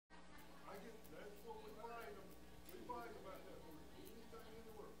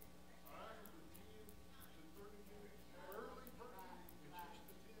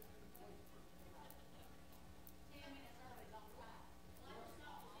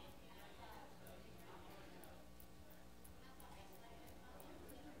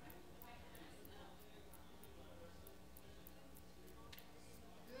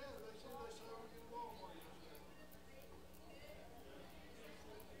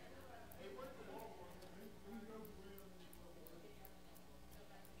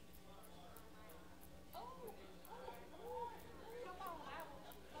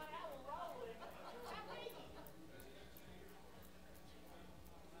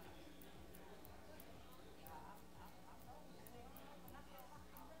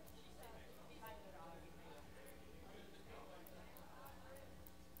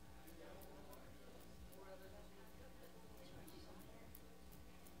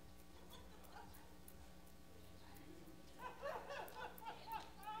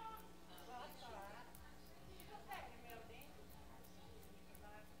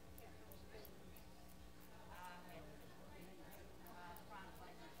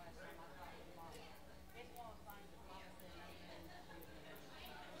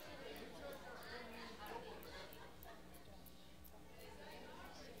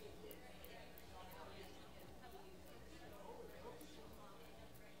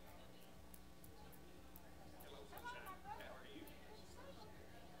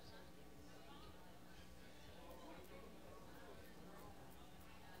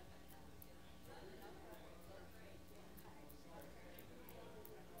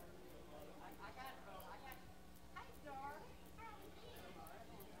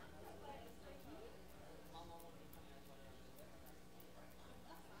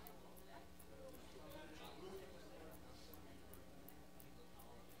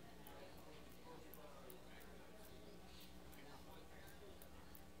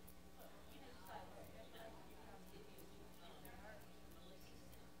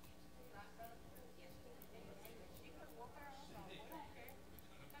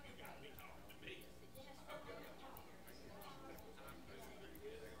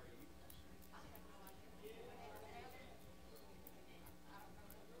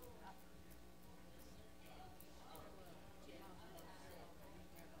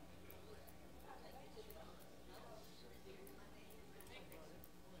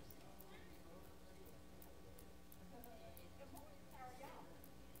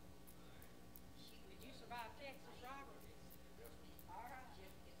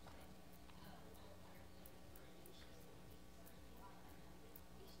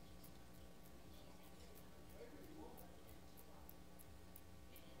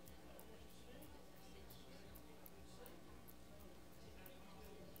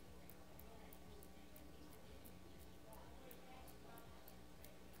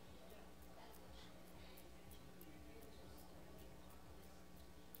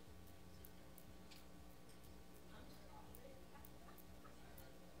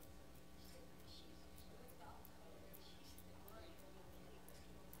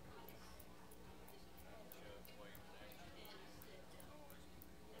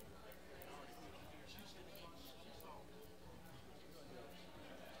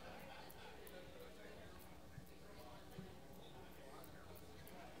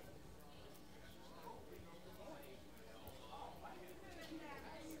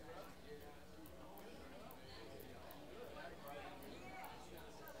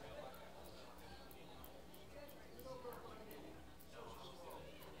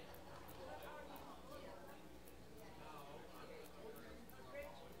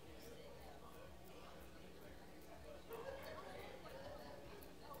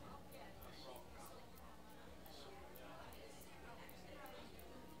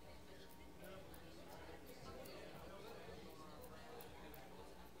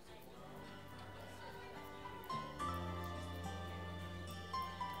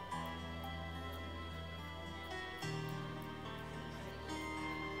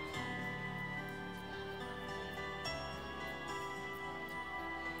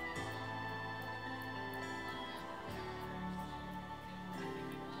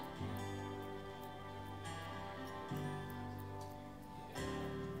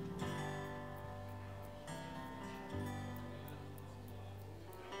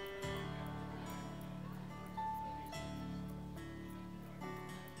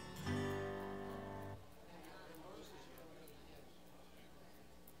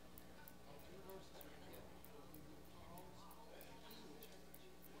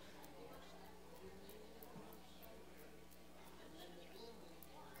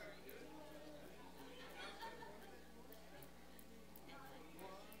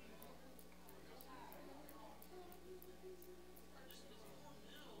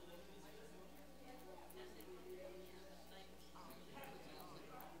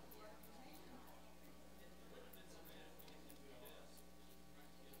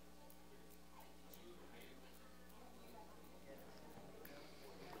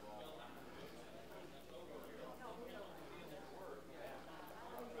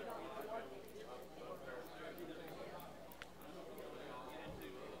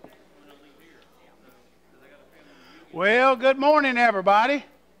Well, good morning, everybody.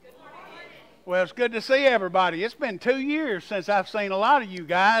 Well, it's good to see everybody. It's been 2 years since I've seen a lot of you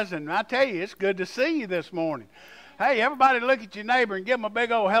guys, and I tell you, it's good to see you this morning. Hey, everybody look at your neighbor and give them a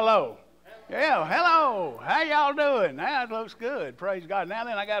big old hello. Yeah, hello. How y'all doing? That looks good. Praise God. Now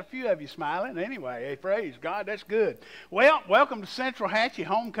then, I got a few of you smiling. Anyway, hey, praise God. That's good. Well, welcome to Central Hatchie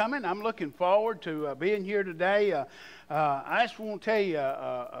Homecoming. I'm looking forward to being here today. I just want to tell you,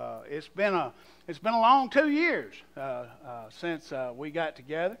 it's been a long 2 years since we got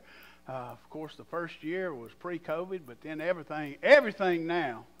together. Of course, the first year was pre-COVID, but then everything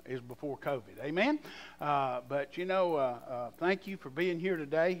now is before COVID. Amen? But, you know, thank you for being here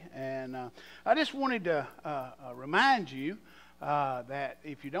today. And I just wanted to remind you that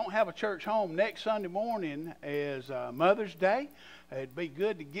if you don't have a church home, next Sunday morning is Mother's Day. It'd be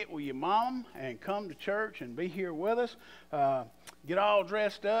good to get with your mom and come to church and be here with us. Get all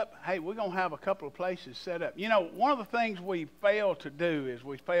dressed up. Hey, we're going to have a couple of places set up. You know, one of the things we fail to do is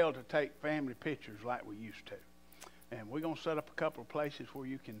we fail to take family pictures like we used to. And we're going to set up a couple of places where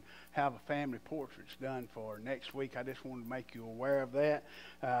you can have a family portraits done for next week. I just wanted to make you aware of that.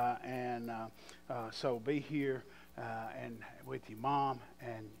 So be here and with your mom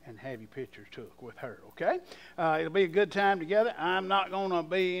and have your pictures took with her, okay? It'll be a good time together. I'm not going to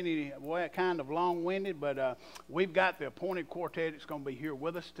be any kind of long-winded, but we've got the appointed quartet that's going to be here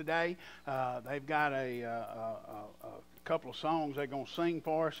with us today. They've got a couple of songs they're going to sing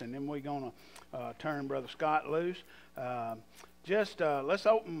for us, and then we're going to turn Brother Scott loose. Let's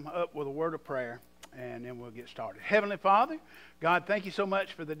open up with a word of prayer, and then we'll get started. Heavenly Father, God, thank you so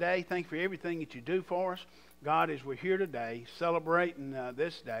much for the day. Thank you for everything that you do for us. God, as we're here today, celebrating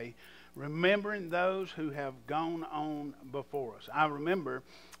this day, remembering those who have gone on before us. I remember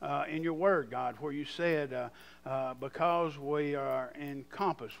in your word, God, where you said, because we are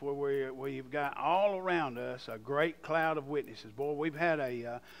encompassed, where we've got all around us a great cloud of witnesses. Boy, we've had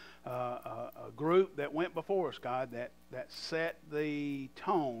a group that went before us, God, that set the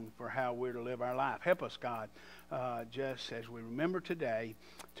tone for how we're to live our life. Help us, God, just as we remember today,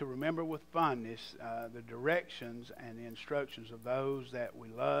 to remember with fondness the directions and the instructions of those that we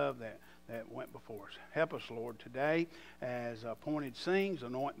love, that went before us. Help us, Lord, today as appointed sings,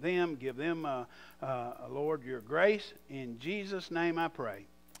 anoint them, give them, Lord, your grace. In Jesus' name I pray.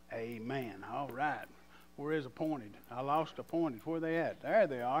 Amen. All right. Where is appointed? I lost appointed. Where they at? There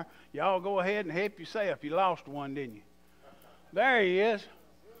they are. Y'all go ahead and help yourself. You lost one, didn't you? There he is.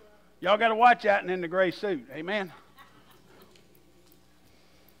 Y'all got to watch out in the gray suit. Amen.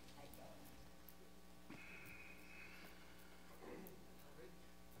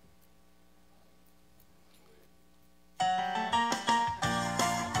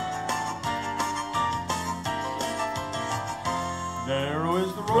 Narrow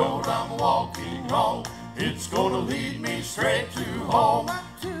is the road I'm walking on. It's gonna lead me straight to home. Up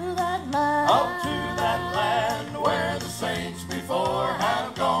to that land where the saints before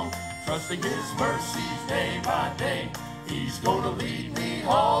have gone. Trusting his mercies day by day, he's gonna lead me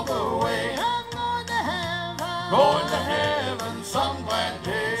all the way. I'm going to heaven some glad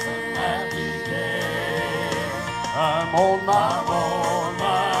day, some happy day. I'm on my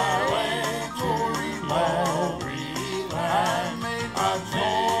way to glory land. I made my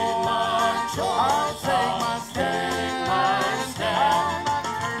choice. I'll take my stand. I'll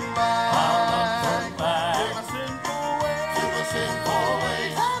not turn back to my sinful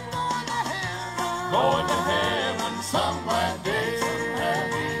ways. I'm going to heaven some glad day, some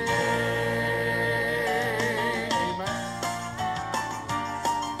happy day. Amen.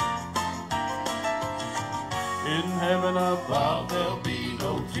 In heaven above there'll be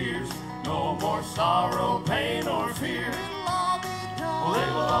no tears, no more sorrow, pain, or fear. Well,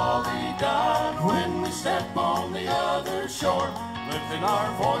 they will all be done when we step on the other shore, lifting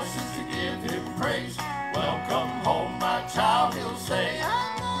our voices to give him praise. Welcome home, my child, he'll say.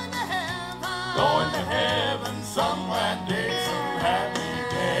 I'm going to heaven some glad day, some happy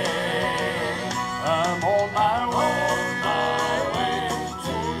day. I'm on my way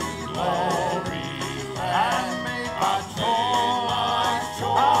to glory. I made my choice.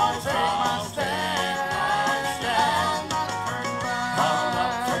 I'll take my stand.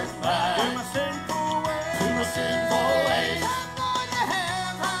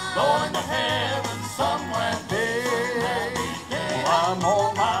 Going to heaven somewhere day. I'm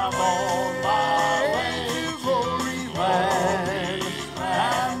on my way to glory land.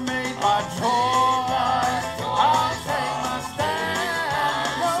 I made my choice. I'll take my stand.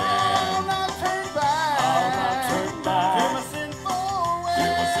 I'll not turn back to my sinful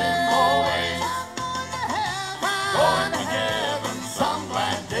ways. Going to heaven some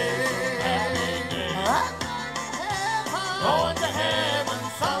glad day.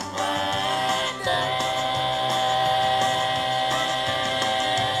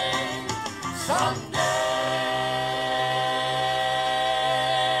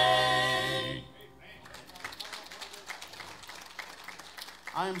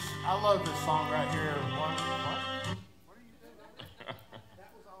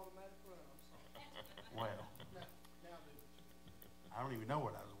 know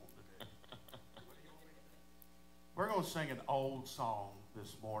what I was wanting to do. We're going to sing an old song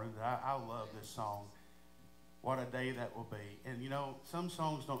this morning. I love this song. What a day that will be. And you know, some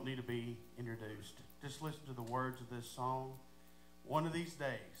songs don't need to be introduced. Just listen to the words of this song. One of these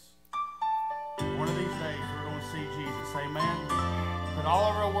days, we're going to see Jesus. Amen. Put all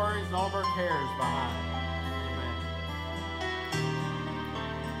of our worries and all of our cares behind.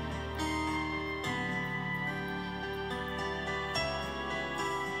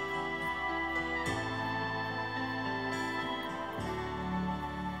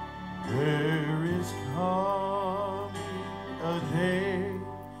 There is coming a day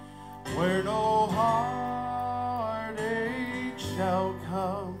where no heartache shall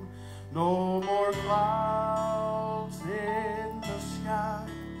come, no more clouds in the sky,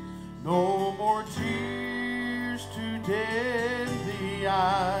 no more tears to dim the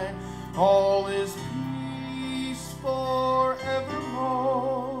eye. All is peace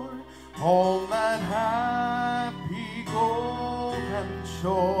forevermore on that happy golden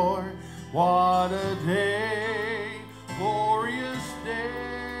shore. What a day, glorious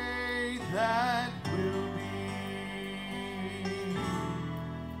day that will be.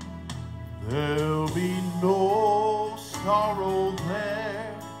 There'll be no sorrow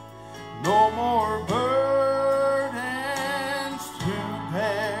there, no more burdens to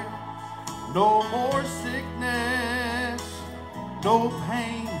bear, no more sickness, no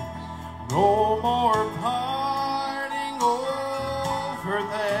pain, no more parting over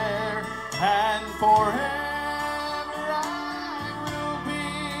there. And forever I will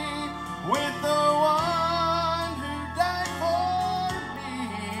be with the one who died for me.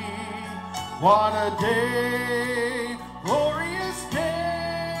 What a day, glorious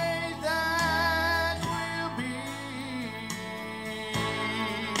day that will be.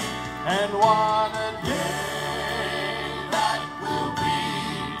 And what a day that will be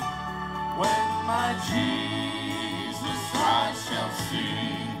when my Jesus I shall see.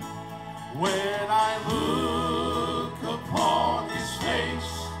 When I look upon his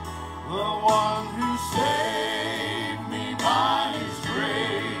face, the one who saved me by his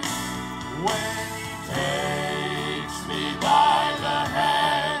grace, when he takes me by the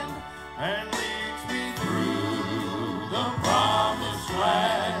hand and leads me through the promised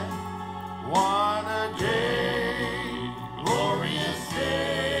land, what a day, glorious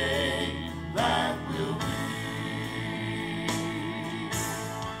day that will be.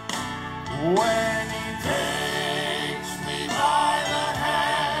 When he takes me by the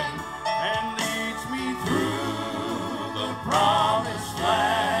hand and leads me through the promised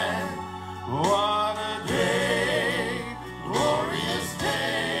land, what a day, glorious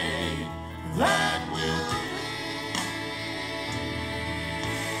day that will be.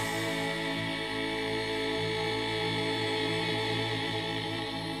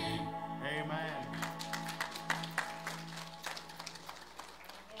 Amen.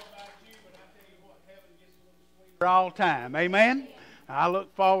 All time. Amen? I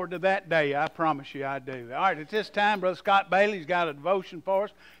look forward to that day. I promise you I do. All right, at this time, Brother Scott Bailey's got a devotion for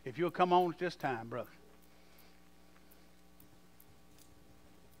us. If you'll come on at this time, brother.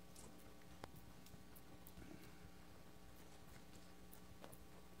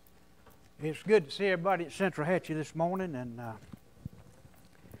 It's good to see everybody at Central Hatchie this morning, and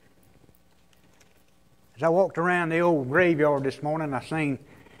as I walked around the old graveyard this morning, I seen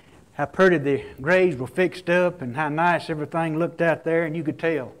how pretty the graves were fixed up and how nice everything looked out there, and you could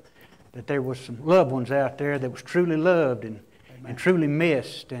tell that there was some loved ones out there that was truly loved and truly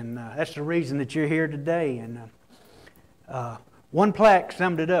missed, and that's the reason that you're here today. And one plaque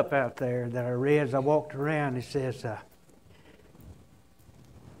summed it up out there that I read as I walked around. It says,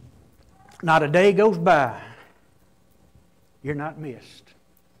 not a day goes by you're not missed.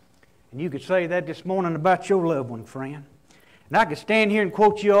 And you could say that this morning about your loved one, friend. And I could stand here and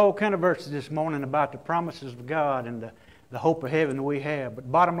quote you all kind of verses this morning about the promises of God and the hope of heaven that we have.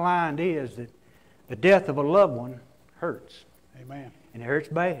 But bottom line is that the death of a loved one hurts. Amen. And it hurts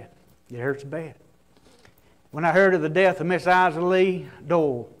bad. It hurts bad. When I heard of the death of Miss Isa Lee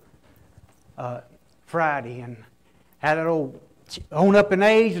Dole Friday, and had an old on up in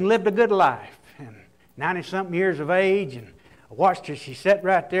age and lived a good life, and 90-something years of age, and I watched her. She sat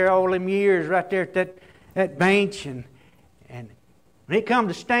right there all them years right there at that bench, and when it come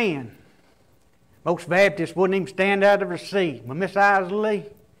to stand, most Baptists wouldn't even stand out of her seat. When Miss Isa Lee,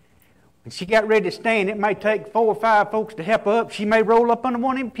 when she got ready to stand, it may take 4 or 5 folks to help her up. She may roll up under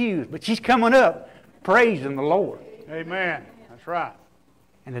one of them pews, but she's coming up praising the Lord. Amen. That's right.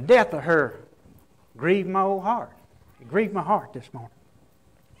 And the death of her grieved my old heart. It grieved my heart this morning.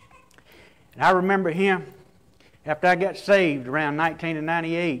 And I remember him After I got saved around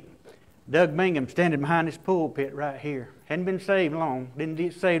 1998, Doug Bingham standing behind this pulpit right here. Hadn't been saved long. Didn't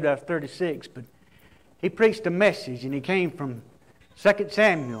get saved after 36, but he preached a message, and he came from 2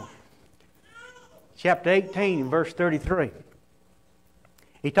 Samuel, chapter 18, verse 33.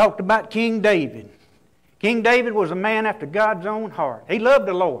 He talked about King David. King David was a man after God's own heart. He loved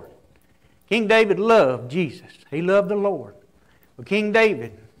the Lord. King David loved Jesus. He loved the Lord. But King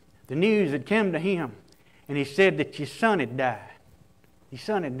David, the news had come to him, and he said that your son had died. Your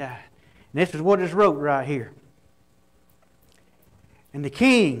son had died. And this is what is wrote right here. And the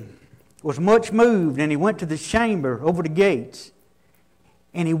king was much moved, and he went to the chamber over the gates,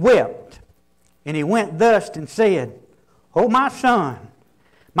 and he wept. And he went thus and said, "O my son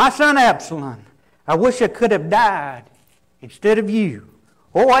Absalom, I wish I could have died instead of you.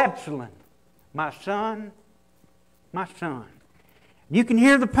 O Absalom, my son, my son." You can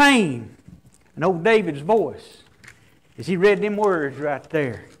hear the pain in old David's voice as he read them words right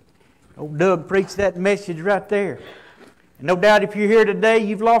there. Old Doug preached that message right there. And no doubt if you're here today,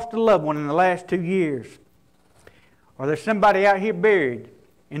 you've lost a loved one in the last 2 years. Or there's somebody out here buried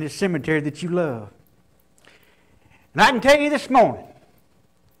in this cemetery that you love. And I can tell you this morning,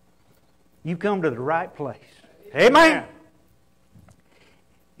 you've come to the right place. Amen.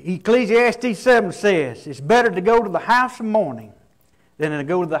 Ecclesiastes 7 says, it's better to go to the house of mourning than to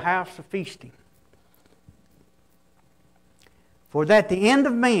go to the house of feasting. For that the end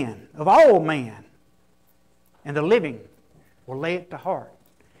of men, of all men, and the living will lay it to heart.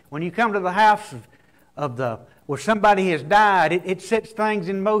 When you come to the house where somebody has died, it sets things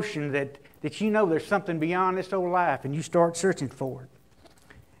in motion that you know there's something beyond this old life, and you start searching for it.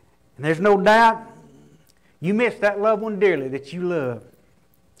 And there's no doubt you miss that loved one dearly that you love.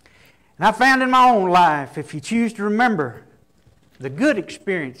 And I found in my own life, if you choose to remember the good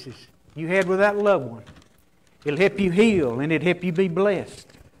experiences you had with that loved one, it'll help you heal and it'll help you be blessed.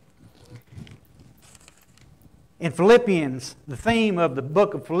 In Philippians, the theme of the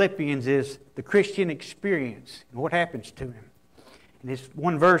book of Philippians is the Christian experience and what happens to him. And there's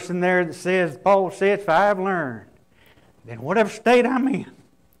one verse in there that says, Paul says, "For I have learned that in whatever state I'm in,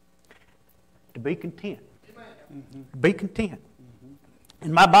 to be content." Mm-hmm. Be content. Mm-hmm.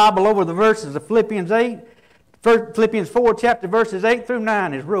 In my Bible, over the verses of Philippians 4, chapter verses 8 through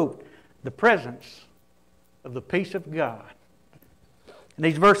 9 is wrote, "The presence of the peace of God." And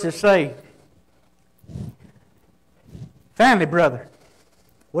these verses say, "Finally, brother,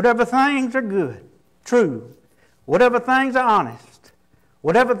 whatever things are good, true, whatever things are honest,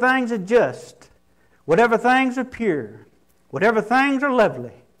 whatever things are just, whatever things are pure, whatever things are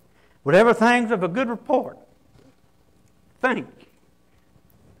lovely, whatever things of a good report, think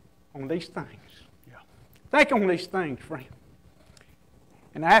on these things." Yeah. Think on these things, friend.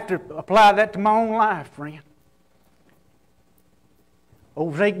 And I have to apply that to my own life, friend.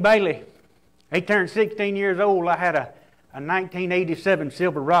 Old Zeke Bailey, he turned 16 years old. I had a 1987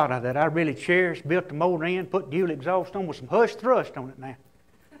 Silverado that I really cherished, built the motor in, put dual exhaust on with some hush thrust on it now.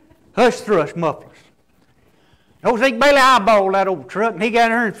 Hush thrust mufflers. Old Zeke Bailey eyeballed that old truck, and he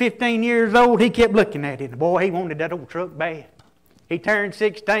got her 15 years old. He kept looking at it. Boy, he wanted that old truck bad. He turned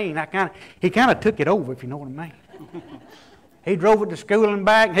 16. He kind of took it over, if you know what I mean. He drove it to school and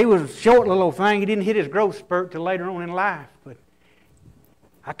back. He was a short little thing. He didn't hit his growth spurt till later on in life. But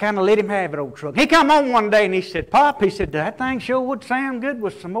I kind of let him have it, old truck. He come home one day and he said, "Pop," he said, "that thing sure would sound good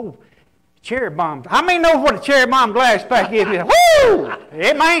with some old cherry bombs." How many knows what a cherry bomb glass pack is? Woo!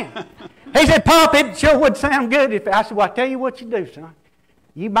 Amen. He said, "Pop, it sure would sound good." I said, "Well, I tell you what you do, son.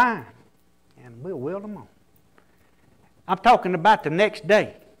 You buy them, and we'll weld them on." I'm talking about the next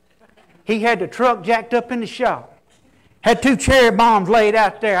day. He had the truck jacked up in the shop. Had 2 cherry bombs laid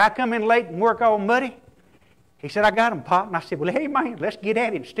out there. I come in late and work all muddy. He said, "I got them, Pop." And I said, "Well, hey, man, let's get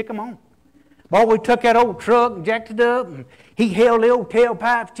at it and stick them on." Boy, we took that old truck and jacked it up, and he held the old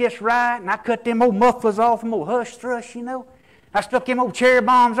tailpipes just right, and I cut them old mufflers off, them old hush thrush, you know. I stuck them old cherry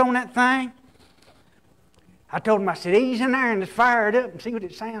bombs on that thing. I told him, I said, "Ease in there and just fire it up and see what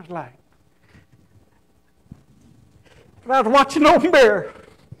it sounds like." But I was watching over there.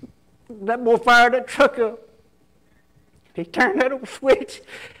 That boy fired that truck up. He turned that old switch.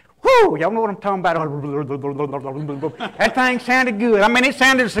 Whoo! Y'all know what I'm talking about. That thing sounded good. I mean, it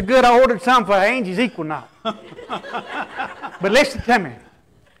sounded so good I ordered some for Angie's Equinox. But listen to me.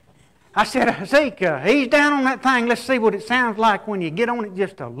 I said, "Zeke, ease down on that thing. Let's see what it sounds like when you get on it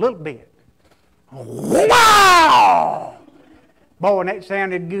just a little bit." Wow! Boy, and that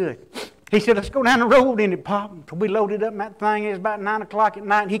sounded good. He said, "Let's go down the road in it, Pop." So we loaded up that thing. It was about 9 o'clock at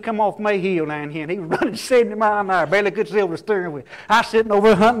night, and he come off Mayhill down here, and he was running 70 miles an hour. Barely could seal the steering wheel. I was sitting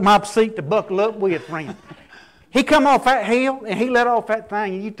over hunting my seat to buckle up with, friend. He come off that hill and he let off that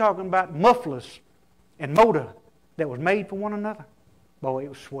thing, and you talking about mufflers and motor that was made for one another. Boy, it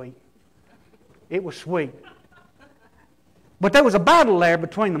was sweet. It was sweet. But there was a battle there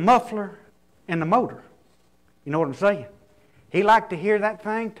between the muffler and the motor. You know what I'm saying? He liked to hear that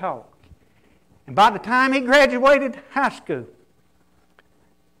thing talk. And by the time he graduated high school,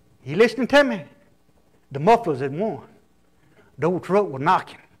 he listened to me, the mufflers had won. The old truck was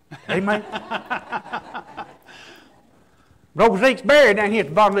knocking. Amen. Roseake's buried down here at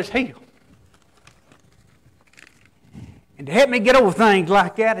the bottom of this hill. And to help me get over things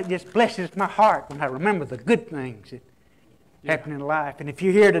like that, it just blesses my heart when I remember the good things that happen in life. And if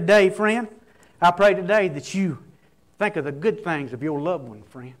you're here today, friend, I pray today that you think of the good things of your loved one,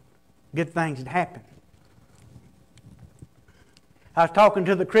 friend. Good things that happen. I was talking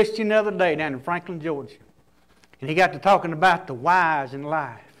to the Christian the other day down in Franklin, Georgia. And he got to talking about the whys in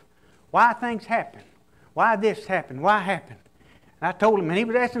life. Why things happen. Why this happened. Why happened. And I told him, and he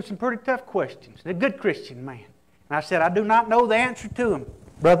was asking some pretty tough questions. A good Christian man. And I said, I do not know the answer to them,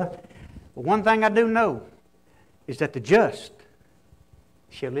 brother. But one thing I do know is that the just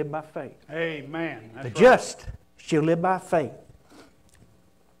shall live by faith. Amen. The just shall live by faith.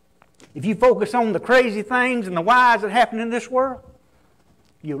 If you focus on the crazy things and the whys that happen in this world,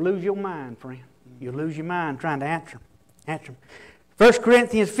 you'll lose your mind, friend. You'll lose your mind trying to answer them. 1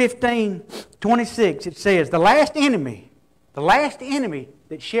 Corinthians 15:26, it says, the last enemy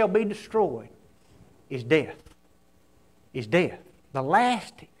that shall be destroyed is death. Is death. The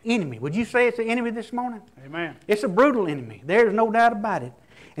last enemy. Would you say it's an enemy this morning? Amen. It's a brutal enemy. There's no doubt about it.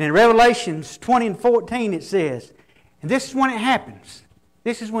 And in Revelations 20:14 it says, and this is when it happens.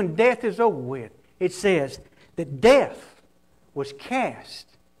 This is when death is over with. It says that death was cast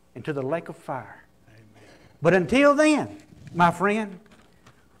into the lake of fire. Amen. But until then, my friend,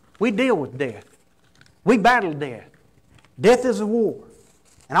 we deal with death. We battle death. Death is a war.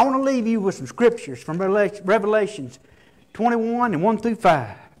 And I want to leave you with some scriptures from Revelations 21 and 1 through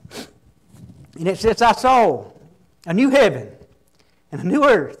 5. And it says, I saw a new heaven and a new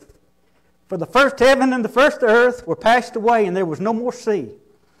earth. For the first heaven and the first earth were passed away, and there was no more sea.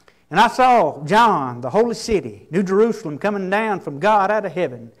 And I saw John, the holy city, New Jerusalem, coming down from God out of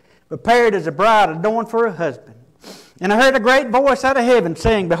heaven, prepared as a bride adorned for her husband. And I heard a great voice out of heaven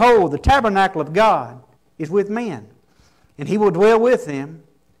saying, behold, the tabernacle of God is with men, and he will dwell with them,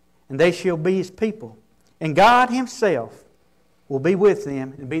 and they shall be his people. And God himself will be with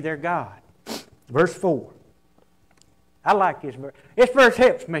them and be their God. Verse 4. I like this verse. This verse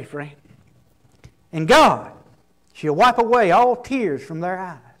helps me, friend. And God shall wipe away all tears from their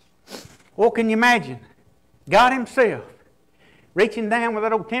eyes. Well, can you imagine God himself reaching down with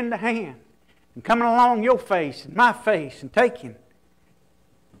that old tender hand and coming along your face and my face and taking,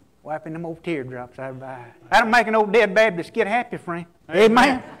 wiping them old teardrops out of our eyes. That'll make an old dead Baptist get happy, friend.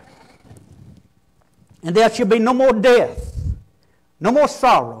 Amen. And there shall be no more death, no more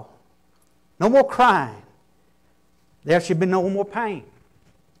sorrow, no more crying. There shall be no more pain.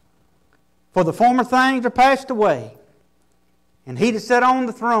 For the former things are passed away. And he that sat on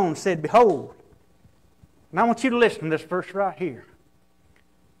the throne said, behold. And I want you to listen to this verse right here.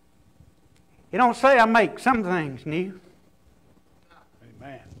 It don't say I make some things new.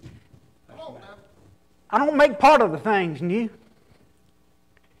 Amen. I don't make part of the things new.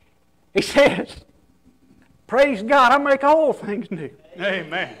 He says, praise God, I make all things new.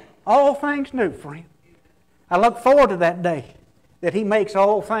 Amen. All things new, friend. I look forward to that day that he makes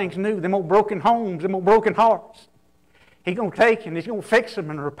all things new. Them old broken homes, them old broken hearts. He's going to take and he's going to fix them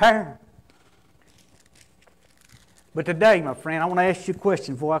and repair them. But today, my friend, I want to ask you a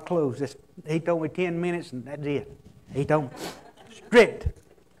question before I close. He told me 10 minutes and that's it. He told me. Strict.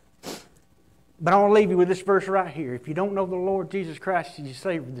 But I want to leave you with this verse right here. If you don't know the Lord Jesus Christ as your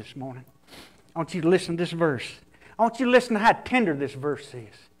Savior this morning, I want you to listen to this verse. I want you to listen to how tender this verse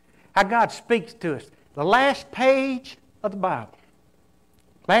is. How God speaks to us. The last page of the Bible.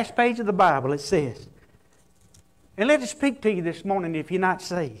 Last page of the Bible, it says, and let it speak to you this morning if you're not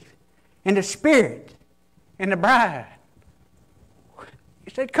saved. And the Spirit and the bride.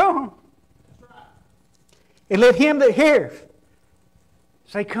 He said, come. And let him that heareth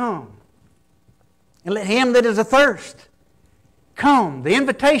say, come. And let him that is athirst come. The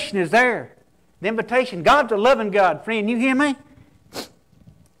invitation is there. The invitation. God's a loving God, friend. You hear me?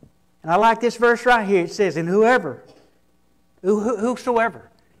 And I like this verse right here. It says, and whosoever.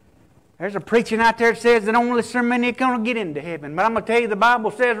 There's a preaching out there that says that only so many are going to get into heaven. But I'm going to tell you the Bible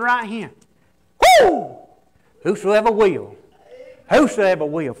says right here. Whoo! Whosoever will. Whosoever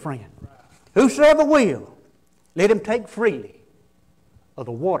will, friend. Whosoever will. Let him take freely of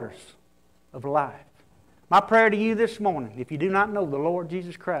the waters of life. My prayer to you this morning, if you do not know the Lord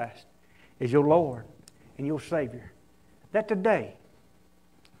Jesus Christ is your Lord and your Savior, that today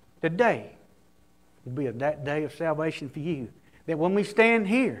will be that day of salvation for you. That when we stand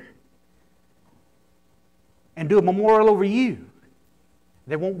here and do a memorial over you,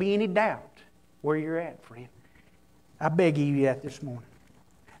 there won't be any doubt where you're at, friend. I beg you that this morning.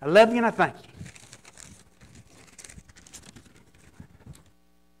 I love you and I thank you.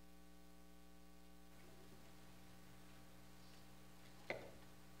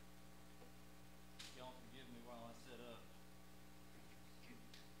 Y'all forgive me while I sit up.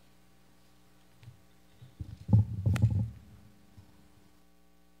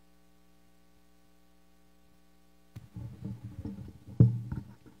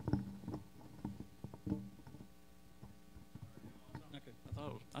 Okay,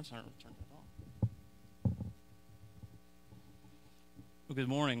 I turned it off. Well, good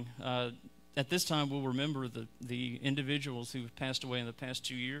morning. At this time, we'll remember the individuals who have passed away in the past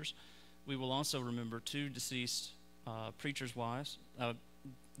 2 years. We will also remember 2 deceased preachers' wives.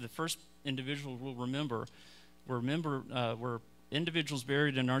 The first individual we'll remember were individuals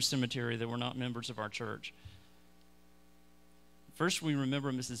buried in our cemetery that were not members of our church. First, we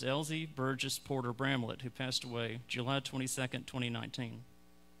remember Mrs. Elsie Burgess Porter Bramlett, who passed away July 22nd, 2019.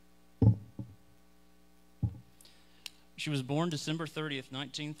 She was born December 30th,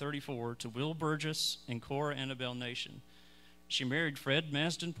 1934, to Will Burgess and Cora Annabelle Nation. She married Fred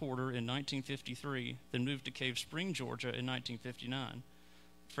Masden Porter in 1953, then moved to Cave Spring, Georgia in 1959.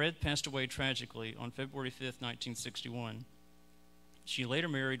 Fred passed away tragically on February 5th, 1961. She later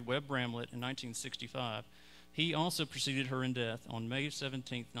married Webb Bramlett in 1965. He also preceded her in death on May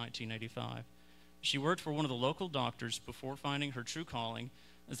 17th, 1985. She worked for one of the local doctors before finding her true calling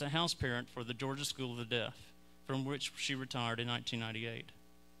as a house parent for the Georgia School of the Deaf, from which she retired in 1998.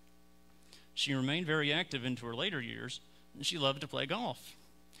 She remained very active into her later years, and she loved to play golf,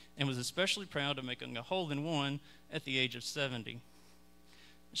 and was especially proud of making a hole-in-one at the age of 70.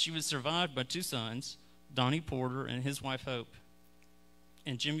 She was survived by 2 sons, Donnie Porter and his wife Hope,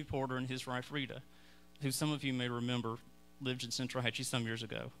 and Jimmy Porter and his wife Rita, who some of you may remember lived in Central Hatchie some years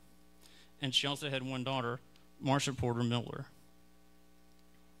ago. And she also had 1 daughter, Marsha Porter Miller.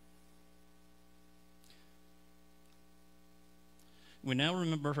 We now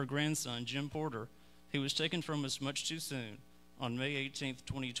remember her grandson, Jim Porter, who was taken from us much too soon on May 18th,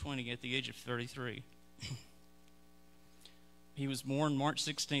 2020 at the age of 33. He was born March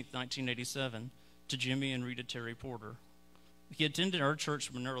 16th, 1987 to Jimmy and Rita Terry Porter. He attended our church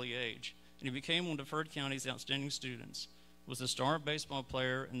from an early age, and he became one of Heard County's outstanding students, was a star baseball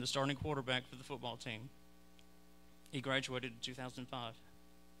player and the starting quarterback for the football team. He graduated in 2005.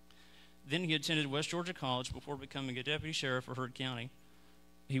 Then he attended West Georgia College before becoming a deputy sheriff for Heard County.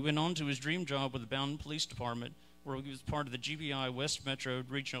 He went on to his dream job with the Bowden Police Department, where he was part of the GBI West Metro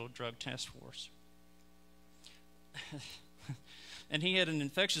Regional Drug Task Force. And he had an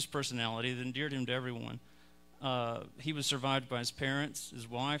infectious personality that endeared him to everyone. He was survived by his parents, his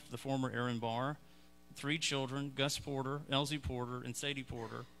wife, the former Erin Barr, 3 children, Gus Porter, Elsie Porter, and Sadie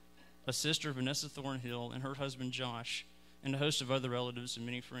Porter, a sister, Vanessa Thornhill, and her husband, Josh, and a host of other relatives and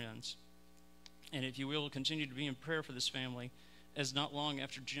many friends. And if you will, continue to be in prayer for this family, as not long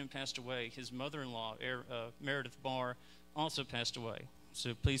after Jim passed away, his mother-in-law, Meredith Barr, also passed away.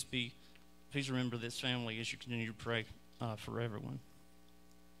 So please remember this family as you continue to pray for everyone.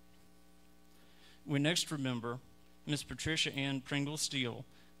 We next remember Miss Patricia Ann Pringle Steele,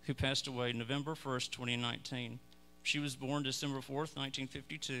 who passed away November 1st, 2019. She was born December 4th,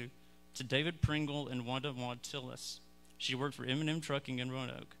 1952, to David Pringle and Wanda Maud Tillis. She worked for M&M Trucking in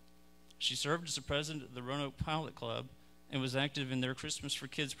Roanoke. She served as the president of the Roanoke Pilot Club and was active in their Christmas for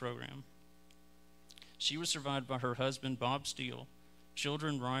Kids program. She was survived by her husband, Bob Steele,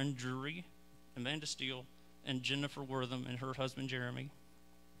 children Ryan Drury, Amanda Steele, and Jennifer Wortham, and her husband, Jeremy,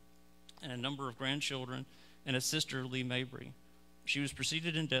 and a number of grandchildren, and a sister, Lee Mabry. She was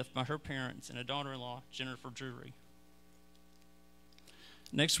preceded in death by her parents and a daughter-in-law, Jennifer Drury.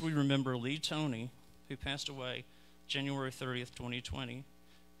 Next, we remember Lee Toney, who passed away January 30th, 2020.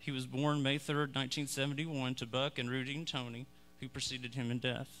 He was born May 3rd, 1971 to Buck and Rudine Toney, who preceded him in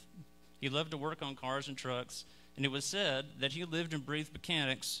death. He loved to work on cars and trucks, and it was said that he lived and breathed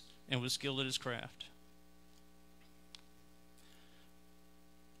mechanics and was skilled at his craft.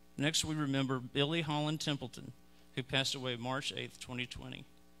 Next, we remember Billy Holland Templeton, who passed away March 8th, 2020.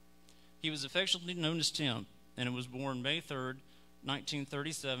 He was affectionately known as Tim, and was born May 3rd,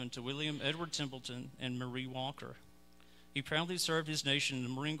 1937 to William Edward Templeton and Marie Walker. He proudly served his nation in the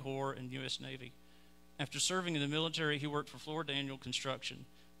Marine Corps and U.S. Navy. After serving in the military, he worked for Floor Daniel Construction.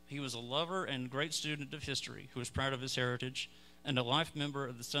 He was a lover and great student of history who was proud of his heritage and a life member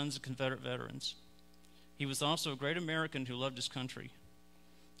of the Sons of Confederate Veterans. He was also a great American who loved his country.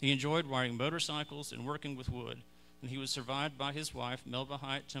 He enjoyed riding motorcycles and working with wood, and he was survived by his wife, Melba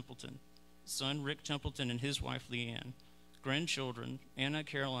Hyatt Templeton, son Rick Templeton and his wife, Leanne, grandchildren, Anna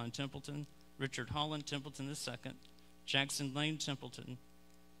Caroline Templeton, Richard Holland Templeton II, Jackson Lane Templeton,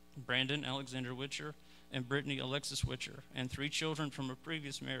 Brandon Alexander Witcher, and Brittany Alexis Witcher, and 3 children from a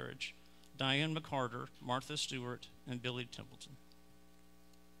previous marriage, Diane McCarter, Martha Stewart, and Billy Templeton.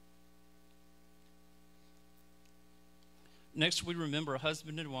 Next, we remember a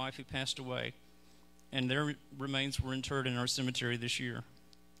husband and wife who passed away, and their remains were interred in our cemetery this year.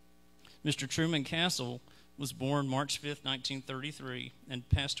 Mr. Truman Castle was born March 5, 1933, and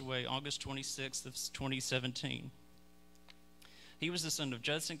passed away August 26 of 2017. He was the son of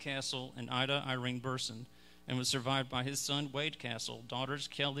Judson Castle and Ida Irene Burson, and was survived by his son Wade Castle, daughters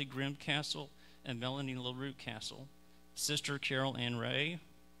Kelly Grimm Castle and Melanie LaRue Castle, sister Carol Ann Ray,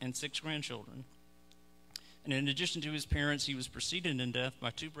 and 6 grandchildren. And in addition to his parents, he was preceded in death by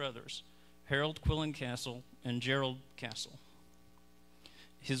 2 brothers, Harold Quillen Castle and Gerald Castle.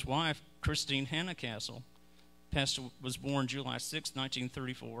 His wife, Christine Hannah Castle, was born July 6,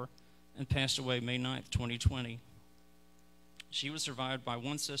 1934, and passed away May 9, 2020. She was survived by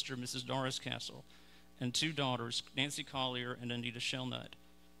 1 sister, Mrs. Doris Castle, and 2 daughters, Nancy Collier and Anita Shellnut,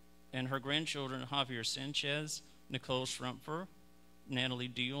 and her grandchildren, Javier Sanchez, Nicole Schrumpfer, Natalie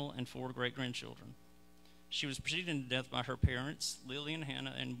Deal, and 4 great-grandchildren. She was preceded in death by her parents, Lillian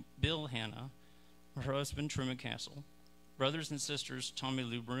Hannah and Bill Hannah, her husband, Truman Castle, brothers and sisters, Tommy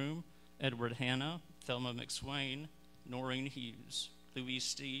Lou Broom, Edward Hannah, Thelma McSwain, Noreen Hughes, Louise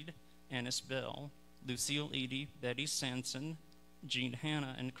Steed, Annis Bell, Lucille Eady, Betty Sanson, Jean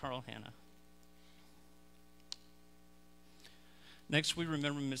Hannah, and Carl Hannah. Next, we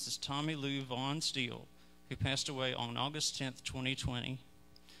remember Mrs. Tommy Lou Vaughn Steele, who passed away on August 10, 2020.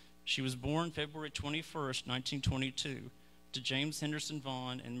 She was born February 21, 1922, to James Henderson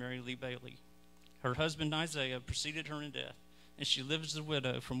Vaughn and Mary Lee Bailey. Her husband, Isaiah, preceded her in death, and she lived as a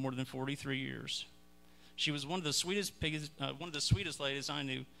widow for more than 43 years. She was one of the sweetest ladies I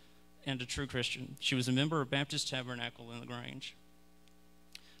knew, and a true Christian. She was a member of Baptist Tabernacle in the Grange.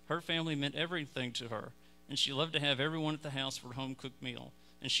 Her family meant everything to her, and she loved to have everyone at the house for a home-cooked meal,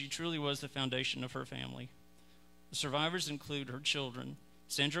 and she truly was the foundation of her family. The survivors include her children,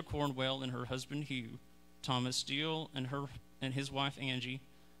 Sandra Cornwell and her husband Hugh, Thomas Steele and his wife Angie,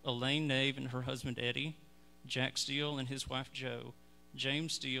 Elaine Nave and her husband Eddie, Jack Steele and his wife Jo,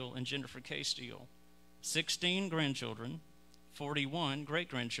 James Steele and Jennifer K. Steele, 16 grandchildren, 41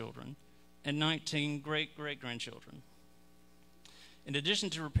 great-grandchildren, and 19 great-great-grandchildren. In addition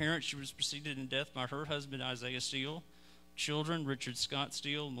to her parents, she was preceded in death by her husband Isaiah Steele, children Richard Scott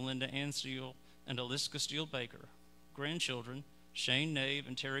Steele, Melinda Ann Steele, and Aliska Steele Baker, grandchildren Shane Nave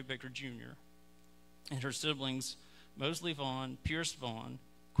and Terry Baker Jr., and her siblings Mosley Vaughn, Pierce Vaughn,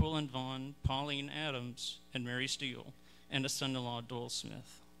 Quillen Vaughn, Pauline Adams, and Mary Steele, and a son-in-law, Doyle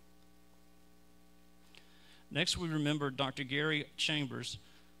Smith. Next, we remember Dr. Gary Chambers,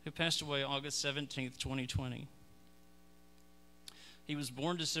 who passed away August 17, 2020. He was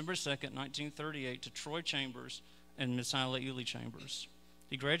born December 2, 1938, to Troy Chambers and Miss Hyla Ely Chambers.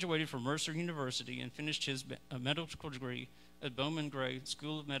 He graduated from Mercer University and finished his medical degree at Bowman Gray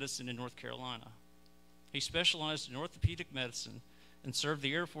School of Medicine in North Carolina. He specialized in orthopedic medicine and served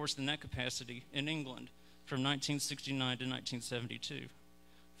the Air Force in that capacity in England from 1969 to 1972.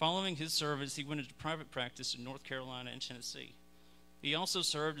 Following his service, he went into private practice in North Carolina and Tennessee. He also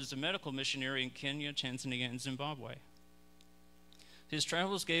served as a medical missionary in Kenya, Tanzania, and Zimbabwe. His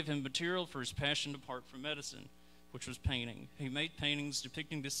travels gave him material for his passion apart from medicine, which was painting. He made paintings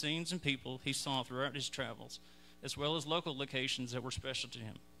depicting the scenes and people he saw throughout his travels, as well as local locations that were special to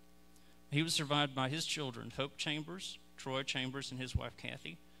him. He was survived by his children, Hope Chambers, Troy Chambers and his wife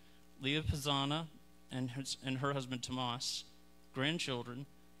Kathy, Leah Pizzana and her husband Tomas, grandchildren,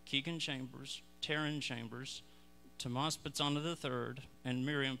 Keegan Chambers, Taryn Chambers, Tomas Pizzana III, and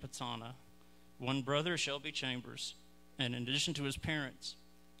Miriam Pizzana, 1 brother, Shelby Chambers, and in addition to his parents,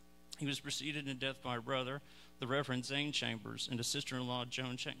 he was preceded in death by a brother, the Reverend Zane Chambers, and a sister-in-law,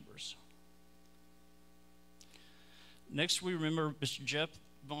 Joan Chambers. Next, we remember Mr. Jeff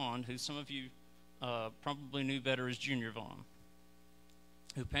Vaughn, who some of you probably knew better as Junior Vaughn,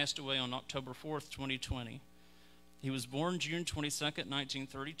 who passed away on October 4th, 2020. He was born June 22,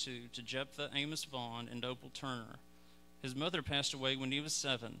 1932, to Jephthah Amos Vaughn and Opal Turner. His mother passed away when he was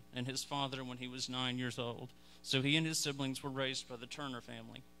 7, and his father when he was 9 years old, so he and his siblings were raised by the Turner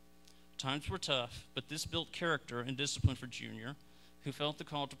family. Times were tough, but this built character and discipline for Junior, who felt the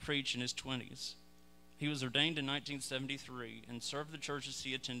call to preach in his 20s. He was ordained in 1973 and served the churches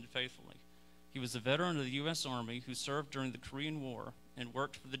he attended faithfully. He was a veteran of the U.S. Army who served during the Korean War and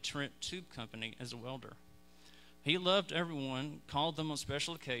worked for the Trent Tube Company as a welder. He loved everyone, called them on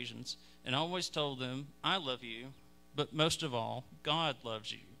special occasions, and always told them, "I love you, but most of all, God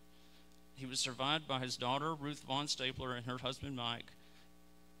loves you." He was survived by his daughter, Ruth Vaughn Stapler, and her husband, Mike.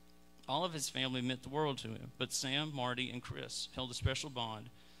 All of his family meant the world to him, but Sam, Marty, and Chris held a special bond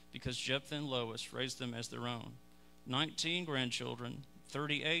because Jephthah and Lois raised them as their own. 19 grandchildren,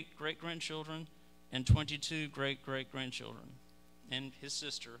 38 great-grandchildren, and 22 great-great-grandchildren, and his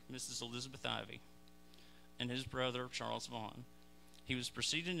sister, Mrs. Elizabeth Ivy, and his brother, Charles Vaughn. He was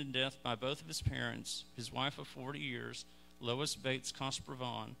preceded in death by both of his parents, his wife of 40 years, Lois Bates Cosper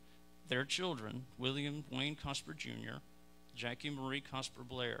Vaughn, their children, William Wayne Cosper Jr., Jackie Marie Cosper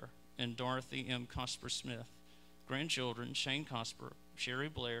Blair, and Dorothy M. Cosper Smith. Grandchildren, Shane Cosper, Sherry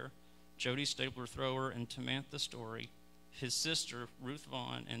Blair, Jody Stapler Thrower, and Tamantha Story. His sister, Ruth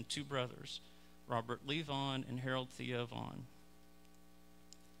Vaughn, and two brothers, Robert Lee Vaughn and Harold Theo Vaughn.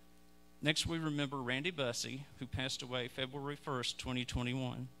 Next, we remember Randy Bussey, who passed away February 1st,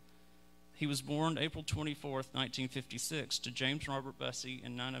 2021. He was born April 24th, 1956, to James Robert Bussey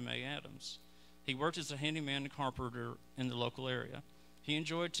and Nina Mae Adams. He worked as a handyman and carpenter in the local area. He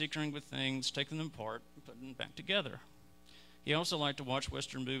enjoyed tinkering with things, taking them apart, and putting them back together. He also liked to watch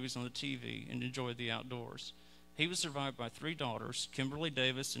Western movies on the TV and enjoyed the outdoors. He was survived by three daughters, Kimberly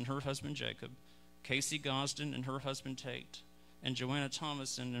Davis and her husband Jacob, Casey Gosden and her husband Tate, and Joanna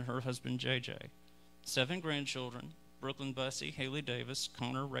Thomason and her husband JJ. 7 grandchildren, Brooklyn Bussey, Haley Davis,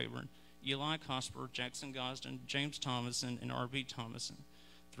 Connor Rayburn, Eli Cosper, Jackson Gosden, James Thomason, and R.B. Thomason.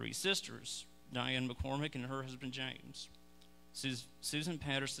 3 sisters, Diane McCormick and her husband James, Susan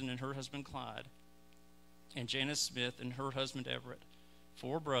Patterson and her husband Clyde, and Janice Smith and her husband Everett.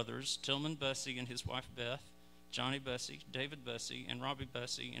 4 brothers, Tillman Bussey and his wife Beth, Johnny Bussey, David Bussey, and Robbie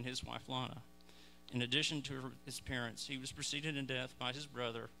Bussey and his wife Lana. In addition to his parents, he was preceded in death by his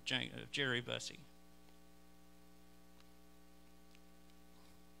brother, Jerry Bussey.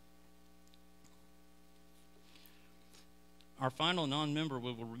 Our final non-member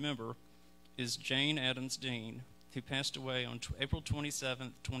we will remember is Jane Adams Dean, who passed away on April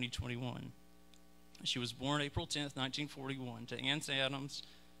 27, 2021. She was born April 10, 1941, to Ann Adams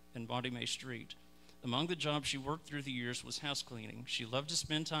and Bonnie Mae Street. Among the jobs she worked through the years was house cleaning. She loved to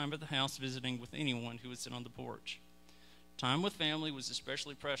spend time at the house visiting with anyone who would sit on the porch. Time with family was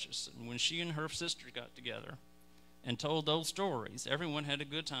especially precious, and when she and her sister got together and told old stories, everyone had a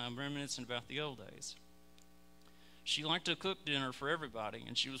good time reminiscing about the old days. She liked to cook dinner for everybody,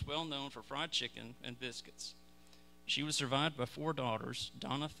 and she was well known for fried chicken and biscuits. She was survived by 4 daughters,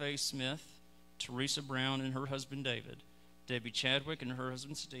 Donna Faye Smith, Teresa Brown and her husband David, Debbie Chadwick and her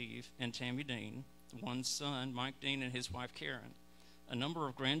husband Steve, and Tammy Dean, 1 son, Mike Dean, and his wife Karen, a number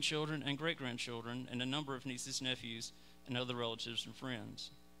of grandchildren and great-grandchildren, and a number of nieces, nephews, and other relatives and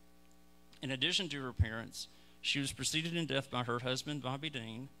friends. In addition to her parents, she was preceded in death by her husband, Bobby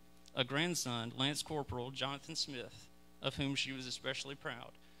Dean, a grandson, Lance Corporal Jonathan Smith, of whom she was especially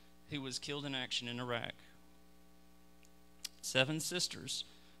proud, who was killed in action in Iraq. 7 sisters,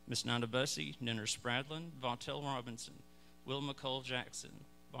 Miss Nina Bussey, Ninner Spradlin, Vautel Robinson, Will McCall Jackson,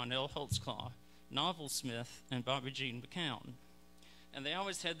 Bonnell Holtzclaw, Novel Smith, and Bobby Jean McCown. And they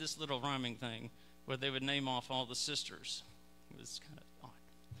always had this little rhyming thing where they would name off all the sisters. It was kind of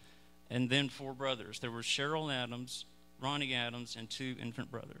odd. And then 4 brothers. There were Cheryl Adams, Ronnie Adams, and 2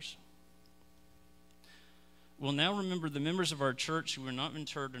 infant brothers. We'll now remember the members of our church who were not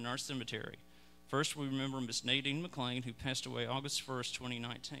interred in our cemetery. First, we remember Miss Nadine McLean, who passed away August 1st,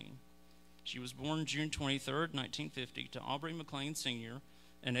 2019. She was born June 23rd, 1950, to Aubrey McLean Sr.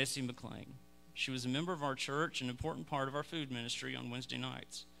 and Essie McLean. She was a member of our church and an important part of our food ministry on Wednesday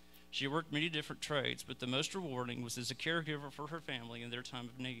nights. She worked many different trades, but the most rewarding was as a caregiver for her family in their time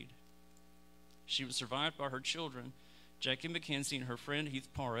of need. She was survived by her children, Jackie McKenzie and her friend Heath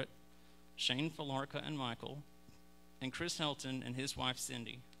Parrott, Shane Falarka and Michael, and Chris Helton and his wife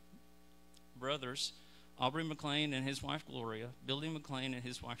Cindy. Brothers, Aubrey McLean and his wife Gloria, Billy McLean and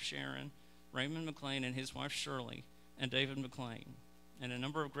his wife Sharon, Raymond McLean and his wife Shirley, and David McLean, and a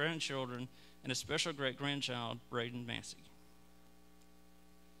number of grandchildren and a special great-grandchild, Braden Massey.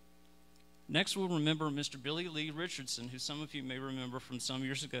 Next, we'll remember Mr. Billy Lee Richardson, who some of you may remember from some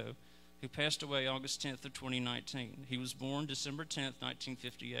years ago, who passed away August 10th of 2019. He was born December 10th,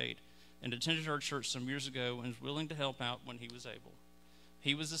 1958, and attended our church some years ago and was willing to help out when he was able.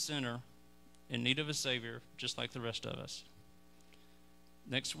 He was a sinner in need of a Savior, just like the rest of us.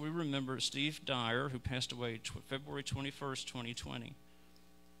 Next, we remember Steve Dyer, who passed away February 21st, 2020.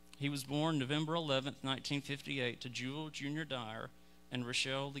 He was born November 11th, 1958, to Jewel Jr. Dyer and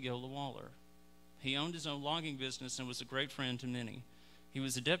Rochelle Leola Waller. He owned his own logging business and was a great friend to many. He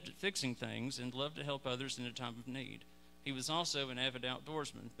was adept at fixing things and loved to help others in a time of need. He was also an avid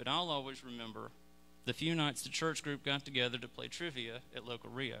outdoorsman, but I'll always remember the few nights the church group got together to play trivia at local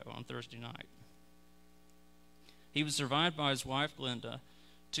Rio on Thursday night. He was survived by his wife, Glenda,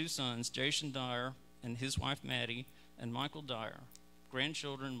 2 sons, Jason Dyer and his wife, Maddie, and Michael Dyer,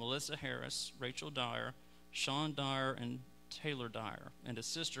 grandchildren, Melissa Harris, Rachel Dyer, Sean Dyer, and Taylor Dyer, and a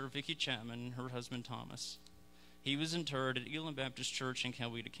sister, Vicki Chapman, and her husband, Thomas. He was interred at Elam Baptist Church in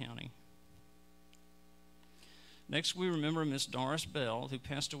Coweta County. Next, we remember Miss Doris Bell, who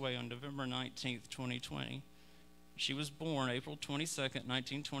passed away on November 19th, 2020. She was born April 22nd,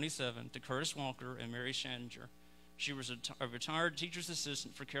 1927, to Curtis Walker and Mary Shanninger. She was a retired teacher's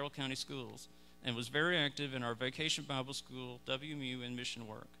assistant for Carroll County Schools and was very active in our Vacation Bible School, WMU, and mission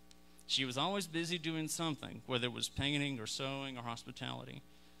work. She was always busy doing something, whether it was painting or sewing or hospitality.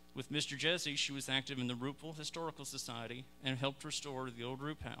 With Mr. Jesse, she was active in the Roopville Historical Society and helped restore the old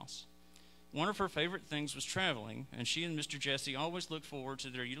Roop House. One of her favorite things was traveling, and she and Mr. Jesse always looked forward to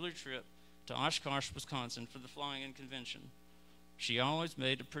their yearly trip to Oshkosh, Wisconsin for the flying-in convention. She always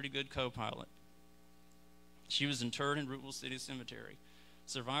made a pretty good co-pilot. She was interred in Roopville City Cemetery.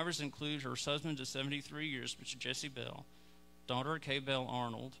 Survivors include her husband of 73 years, Mr. Jesse Bell, daughter Kay Bell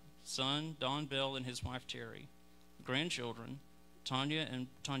Arnold, son Don Bell and his wife Terry, grandchildren Tanya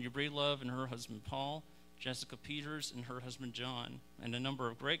Breedlove and her husband Paul, Jessica Peters and her husband John, and a number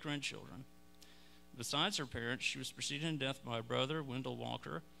of great-grandchildren. Besides her parents, she was preceded in death by a brother, Wendell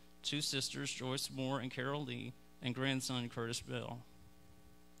Walker, 2 sisters, Joyce Moore and Carol Lee, and grandson Curtis Bell.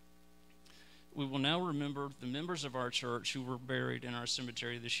 We will now remember the members of our church who were buried in our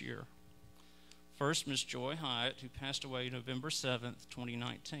cemetery this year. First, Miss Joy Hyatt, who passed away November 7th,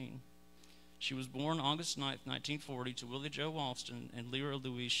 2019. She was born August 9th, 1940, to Willie Joe Walston and Lyra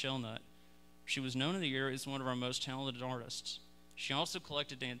Louise Shellnut. She was known in the area as one of our most talented artists. She also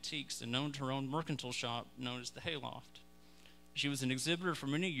collected antiques and owned her own mercantile shop known as the Hayloft. She was an exhibitor for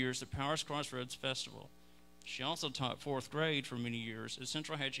many years at Powers Crossroads Festival. She also taught 4th grade for many years at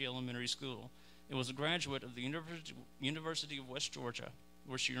Central Hatchie Elementary School and was a graduate of the University of West Georgia,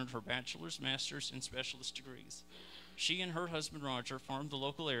 where she earned her bachelor's, master's, and specialist degrees. She and her husband Roger farmed the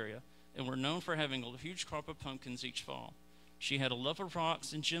local area and were known for having a huge crop of pumpkins each fall. She had a love of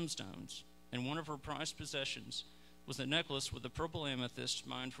rocks and gemstones, and one of her prized possessions was a necklace with a purple amethyst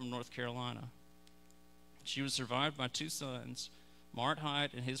mined from North Carolina. She was survived by 2 sons, Mart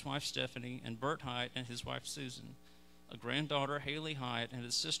Hyatt and his wife Stephanie, and Bert Hyatt and his wife Susan, a granddaughter Haley Hyatt and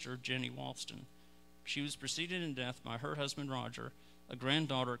his sister Jenny Walston. She was preceded in death by her husband Roger, a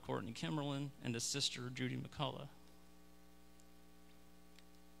granddaughter Courtney Kimmerlin, and a sister Judy McCullough.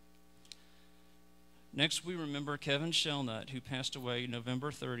 Next, we remember Kevin Shellnut, who passed away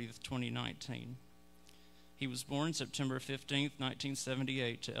November 30th, 2019. He was born September 15th,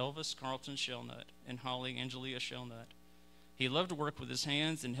 1978, to Elvis Carlton Shellnut and Holly Angelia Shellnut. He loved to work with his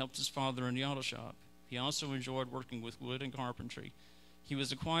hands and helped his father in the auto shop. He also enjoyed working with wood and carpentry. He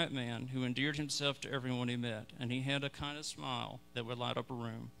was a quiet man who endeared himself to everyone he met, and he had a kind of smile that would light up a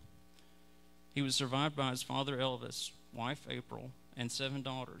room. He was survived by his father Elvis, wife April, and 7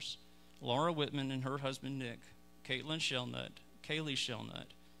 daughters, Laura Whitman and her husband Nick, Caitlin Shellnut, Kaylee Shellnut,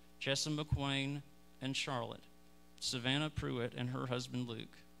 Jessa McQuain and Charlotte, Savannah Pruitt and her husband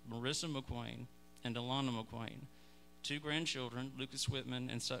Luke, Marissa McQuain, and Alana McQuain, 2 grandchildren, Lucas Whitman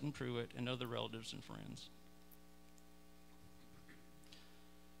and Sutton Pruitt, and other relatives and friends.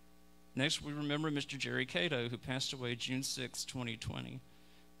 Next, we remember Mr. Jerry Cato, who passed away June 6, 2020.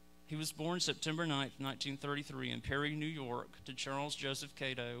 He was born September 9, 1933, in Perry, New York, to Charles Joseph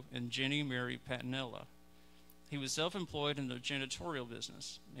Cato and Jenny Mary Patinella. He was self-employed in the janitorial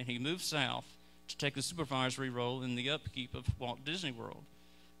business, and he moved south to take a supervisory role in the upkeep of Walt Disney World.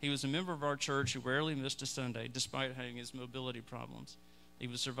 He was a member of our church who rarely missed a Sunday, despite having his mobility problems. He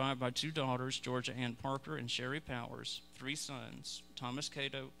was survived by 2 daughters, Georgia Ann Parker and Sherry Powers, 3 sons, Thomas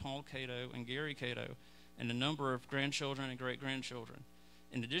Cato, Paul Cato, and Gary Cato, and a number of grandchildren and great-grandchildren.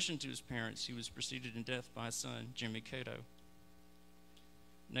 In addition to his parents, he was preceded in death by a son, Jimmy Cato.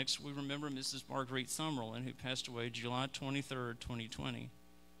 Next, we remember Mrs. Marguerite Summerlin, who passed away July 23, 2020.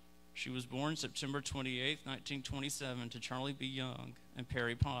 She was born September 28, 1927, to Charlie B. Young and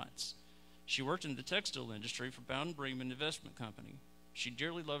Perry Potts. She worked in the textile industry for Bowden Bremen Investment Company. She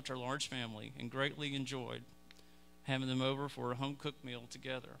dearly loved her large family and greatly enjoyed having them over for a home-cooked meal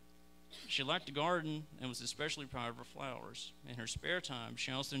together. She liked to garden and was especially proud of her flowers. In her spare time,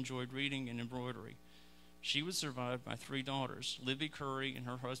 she also enjoyed reading and embroidery. She was survived by 3 daughters, Libby Curry and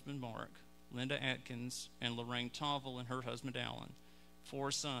her husband Mark, Linda Atkins, and Lorraine Tovel and her husband Alan.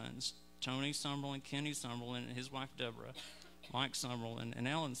 4 sons, Tony Summerlin, Kenny Summerlin, and his wife Deborah, Mike Summerlin, and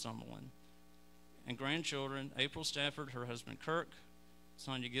Alan Summerlin. And grandchildren, April Stafford, her husband Kirk,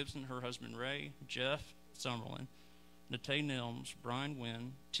 Sonia Gibson, her husband Ray, Jeff Summerlin, Natay Nelms, Brian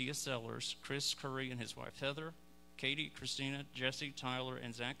Wynn, Tia Sellers, Chris Curry and his wife Heather, Katie, Christina, Jesse, Tyler,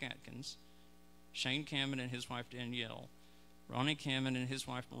 and Zach Atkins, Shane Cameron and his wife Danielle, Ronnie Cameron and his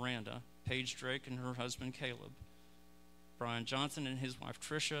wife Miranda, Paige Drake and her husband Caleb, Brian Johnson and his wife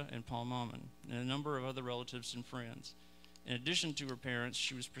Tricia and Paul Momon, and a number of other relatives and friends. In addition to her parents,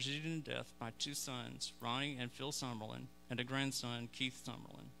 she was preceded in death by 2 sons, Ronnie and Phil Summerlin, and a grandson, Keith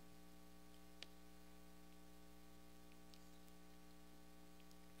Summerlin.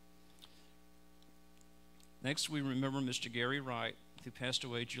 Next, we remember Mr. Gary Wright, who passed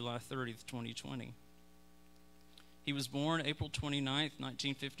away July 30th, 2020. He was born April 29th,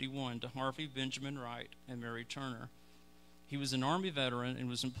 1951, to Harvey Benjamin Wright and Mary Turner. He was an Army veteran and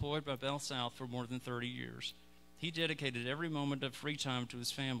was employed by Bell South for more than 30 years. He dedicated every moment of free time to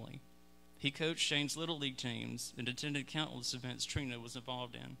his family. He coached Shane's Little League teams and attended countless events Trina was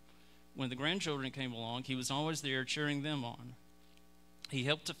involved in. When the grandchildren came along, he was always there cheering them on. He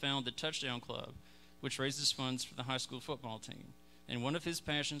helped to found the Touchdown Club, which raises funds for the high school football team. And one of his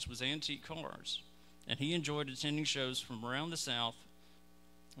passions was antique cars. And he enjoyed attending shows from around the South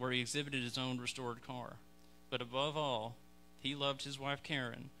where he exhibited his own restored car. But above all, he loved his wife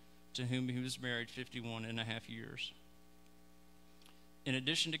Karen, to whom he was married 51 and a half years. In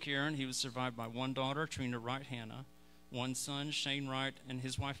addition to Karen, he was survived by 1 daughter, Trina Wright Hannah, 1 son, Shane Wright, and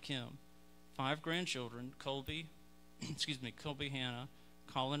his wife Kim, 5 grandchildren, Colby Hannah,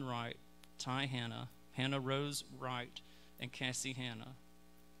 Colin Wright, Ty Hannah, Hannah Rose Wright, and Cassie Hannah,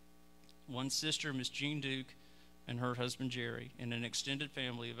 1 sister, Miss Jean Duke, and her husband Jerry, and an extended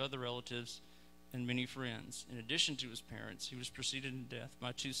family of other relatives and many friends. In addition to his parents, he was preceded in death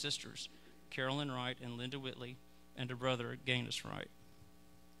by 2 sisters, Carolyn Wright and Linda Whitley, and a brother, Gaines Wright.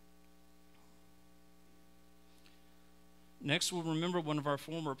 Next, we'll remember one of our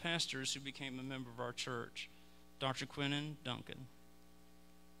former pastors who became a member of our church, Dr. Quinnen Duncan,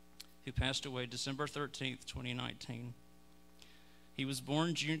 who passed away December 13th, 2019. He was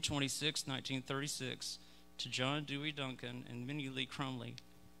born June 26, 1936, to John Dewey Duncan and Minnie Lee Crumley.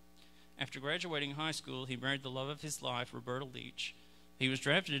 After graduating high school, he married the love of his life, Roberta Leach. He was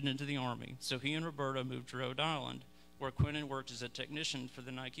drafted into the Army, so he and Roberta moved to Rhode Island, where Quinnen worked as a technician for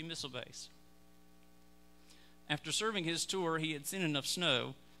the Nike Missile Base. After serving his tour, he had seen enough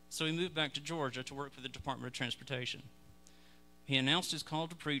snow, so he moved back to Georgia to work for the Department of Transportation. He announced his call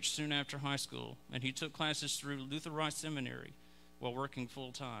to preach soon after high school, and he took classes through Luther Rice Seminary while working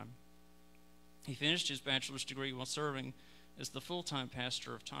full-time. He finished his bachelor's degree while serving as the full-time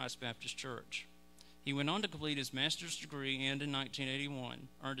pastor of Tice Baptist Church. He went on to complete his master's degree and in 1981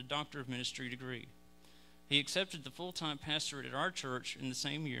 earned a doctor of ministry degree. He accepted the full-time pastorate at our church in the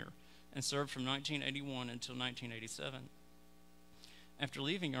same year and served from 1981 until 1987. After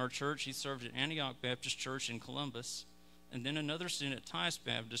leaving our church, he served at Antioch Baptist Church in Columbus and then another stint at Tice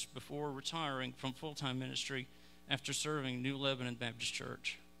Baptist before retiring from full-time ministry after serving New Lebanon Baptist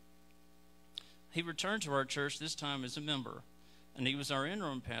Church. He returned to our church this time as a member, and he was our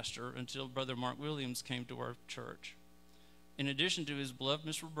interim pastor until Brother Mark Williams came to our church. In addition to his beloved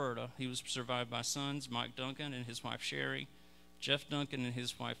Miss Roberta, he was survived by sons Mike Duncan and his wife Sherry, Jeff Duncan and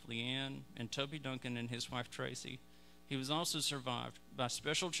his wife Leanne, and Toby Duncan and his wife Tracy. He was also survived by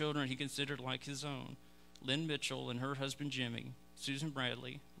special children he considered like his own, Lynn Mitchell and her husband Jimmy, Susan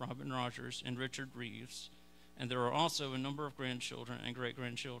Bradley, Robin Rogers, and Richard Reeves. And there are also a number of grandchildren and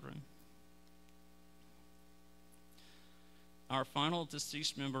great-grandchildren. Our final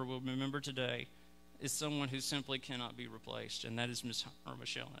deceased member we'll remember today is someone who simply cannot be replaced, and that is Miss Irma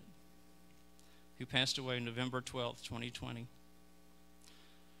Shellnut, who passed away November 12th, 2020.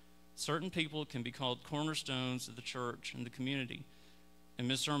 Certain people can be called cornerstones of the church and the community, and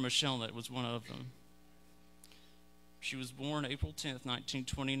Miss Irma Shellnut was one of them. She was born April 10th,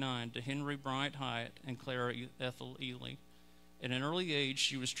 1929, to Henry Bryant Hyatt and Clara Ethel Ely. At an early age,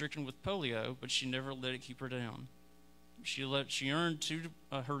 she was stricken with polio, but she never let it keep her down. She earned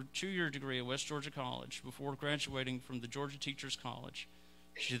her 2-year degree at West Georgia College before graduating from the Georgia Teachers College.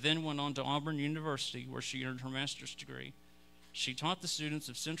 She then went on to Auburn University, where she earned her master's degree. She taught the students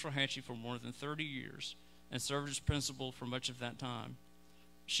of Central Hatchie for more than 30 years and served as principal for much of that time.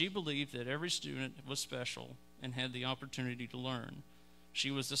 She believed that every student was special and had the opportunity to learn.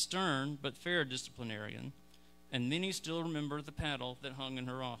 She was a stern but fair disciplinarian, and many still remember the paddle that hung in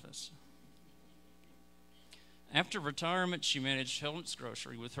her office. After retirement, she managed Helen's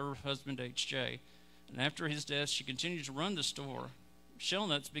Grocery with her husband, H.J., and after his death, she continued to run the store.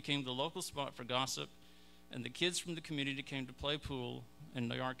 Shellnuts became the local spot for gossip, and the kids from the community came to play pool and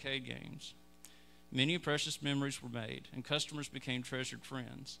the arcade games. Many precious memories were made, and customers became treasured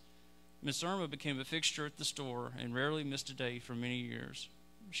friends. Miss Irma became a fixture at the store and rarely missed a day for many years.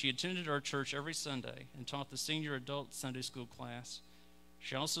 She attended our church every Sunday and taught the senior adult Sunday school class.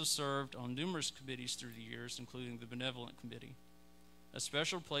 She also served on numerous committees through the years, including the Benevolent Committee. A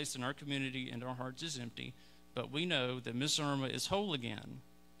special place in our community and our hearts is empty, but we know that Miss Irma is whole again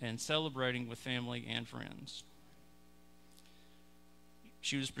and celebrating with family and friends.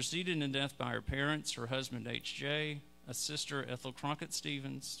 She was preceded in death by her parents, her husband H.J., a sister Ethel Crockett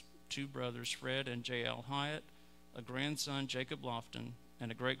Stevens, 2 brothers Fred and J.L. Hyatt, a grandson Jacob Lofton,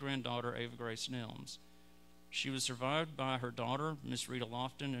 and a great-granddaughter Ava Grace Nelms. She was survived by her daughter, Miss Rita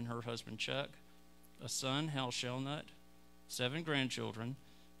Lofton, and her husband Chuck, a son, Hal Shellnut, 7 grandchildren,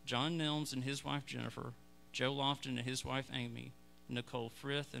 John Nelms and his wife Jennifer, Joe Lofton and his wife Amy, Nicole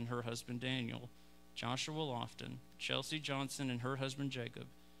Frith and her husband Daniel, Joshua Lofton, Chelsea Johnson and her husband Jacob,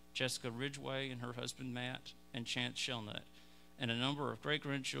 Jessica Ridgway and her husband Matt, and Chance Shellnut, and a number of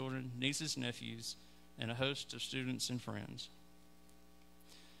great-grandchildren, nieces, nephews, and a host of students and friends.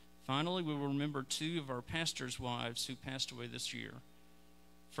 Finally, we will remember 2 of our pastors' wives who passed away this year.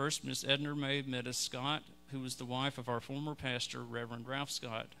 First, Miss Edna Mae Meadows Scott, who was the wife of our former pastor, Reverend Ralph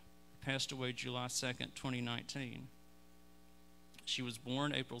Scott, who passed away July 2nd, 2019. She was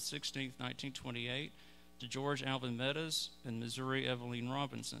born April 16, 1928, to George Alvin Meadows and Missouri Evelyn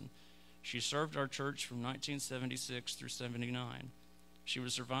Robinson. She served our church from 1976 through 79. She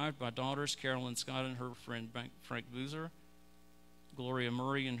was survived by daughters Carolyn Scott and her friend Frank Boozer, Gloria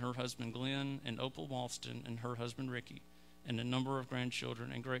Murray and her husband Glenn, and Opal Walston and her husband Ricky, and a number of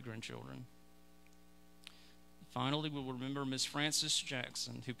grandchildren and great-grandchildren. Finally, we will remember Miss Frances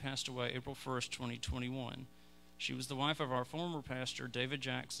Jackson, who passed away April 1st, 2021. She was the wife of our former pastor, David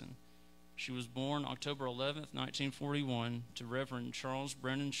Jackson. She was born October 11th, 1941, to Reverend Charles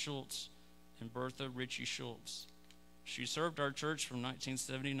Brennan Schultz and Bertha Ritchie Schultz. She served our church from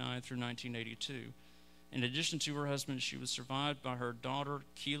 1979 through 1982. In addition to her husband, she was survived by her daughter,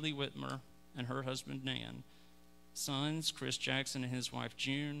 Keely Whitmer, and her husband, Nan. Sons, Chris Jackson and his wife,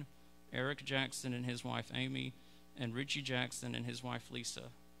 June, Eric Jackson and his wife, Amy, and Richie Jackson and his wife, Lisa.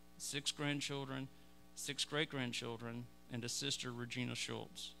 6 grandchildren, 6 great-grandchildren, and a sister, Regina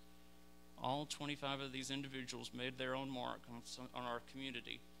Schultz. All 25 of these individuals made their own mark on our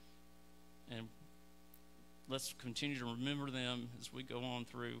community. And let's continue to remember them as we go on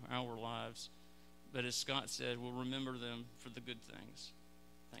through our lives. But as Scott said, we'll remember them for the good things.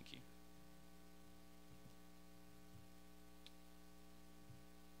 Thank you.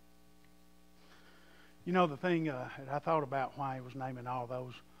 You know, the thing that I thought about why he was naming all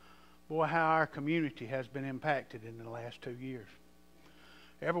those, boy, how our community has been impacted in the last 2 years.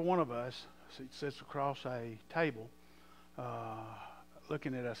 Every one of us sits across a table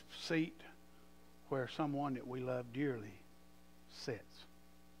looking at a seat where someone that we love dearly sits.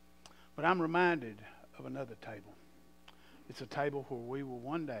 But I'm reminded of another table. It's a table where we will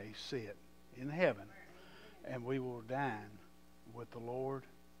one day sit in heaven and we will dine with the Lord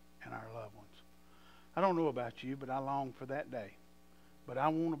and our loved ones. I don't know about you, but I long for that day. But I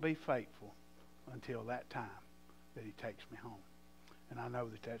want to be faithful until that time that he takes me home. And I know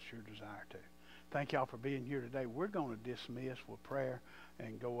that that's your desire too. Thank y'all for being here today. We're going to dismiss with prayer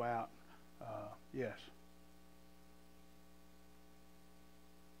and go out. Yes.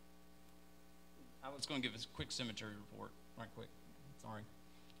 I was going to give a quick cemetery report, right quick. Sorry.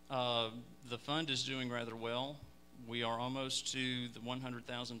 The fund is doing rather well. We are almost to the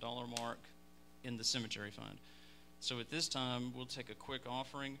 $100,000 mark in the cemetery fund. So at this time, we'll take a quick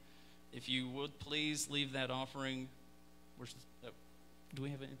offering. If you would please leave that offering. Do we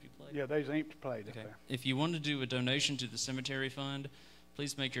have an empty plate? Yeah, there's an empty plate up there. If you want to do a donation to the cemetery fund,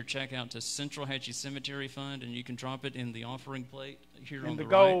 please make your check out to Central Hatchie Cemetery Fund, and you can drop it in the offering plate here on the right. In the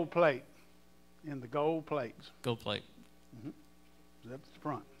gold plate. In the gold plates. Gold plate. Mm-hmm. That's the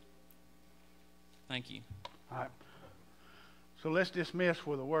front. Thank you. All right. So let's dismiss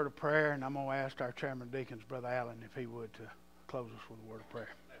with a word of prayer, and I'm going to ask our chairman of deacons, Brother Allen, if he would to close us with a word of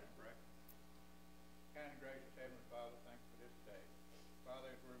prayer. Let us pray. Kind and gracious Heavenly Father, thank you for this day. Father,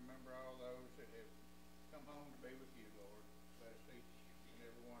 as we remember all those that have come home to be with you, Lord, let us each and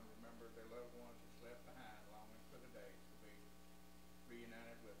every one remember their loved ones that's left behind, longing for the day to be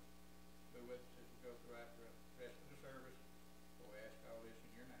reunited with them. Be with us as we go throughout the rest of the service. For we ask all these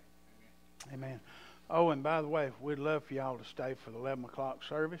Amen. Oh, and by the way, we'd love for y'all to stay for the 11 o'clock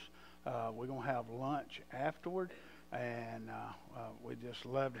service. We're going to have lunch afterward, and we'd just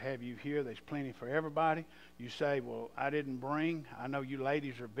love to have you here. There's plenty for everybody. You say, well, I didn't bring. I know you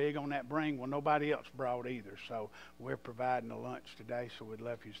ladies are big on that bring. Well, nobody else brought either, so we're providing the lunch today, so we'd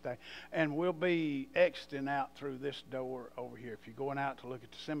love for you to stay. And we'll be exiting out through this door over here. If you're going out to look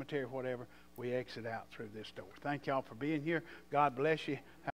at the cemetery or whatever, we exit out through this door. Thank y'all for being here. God bless you.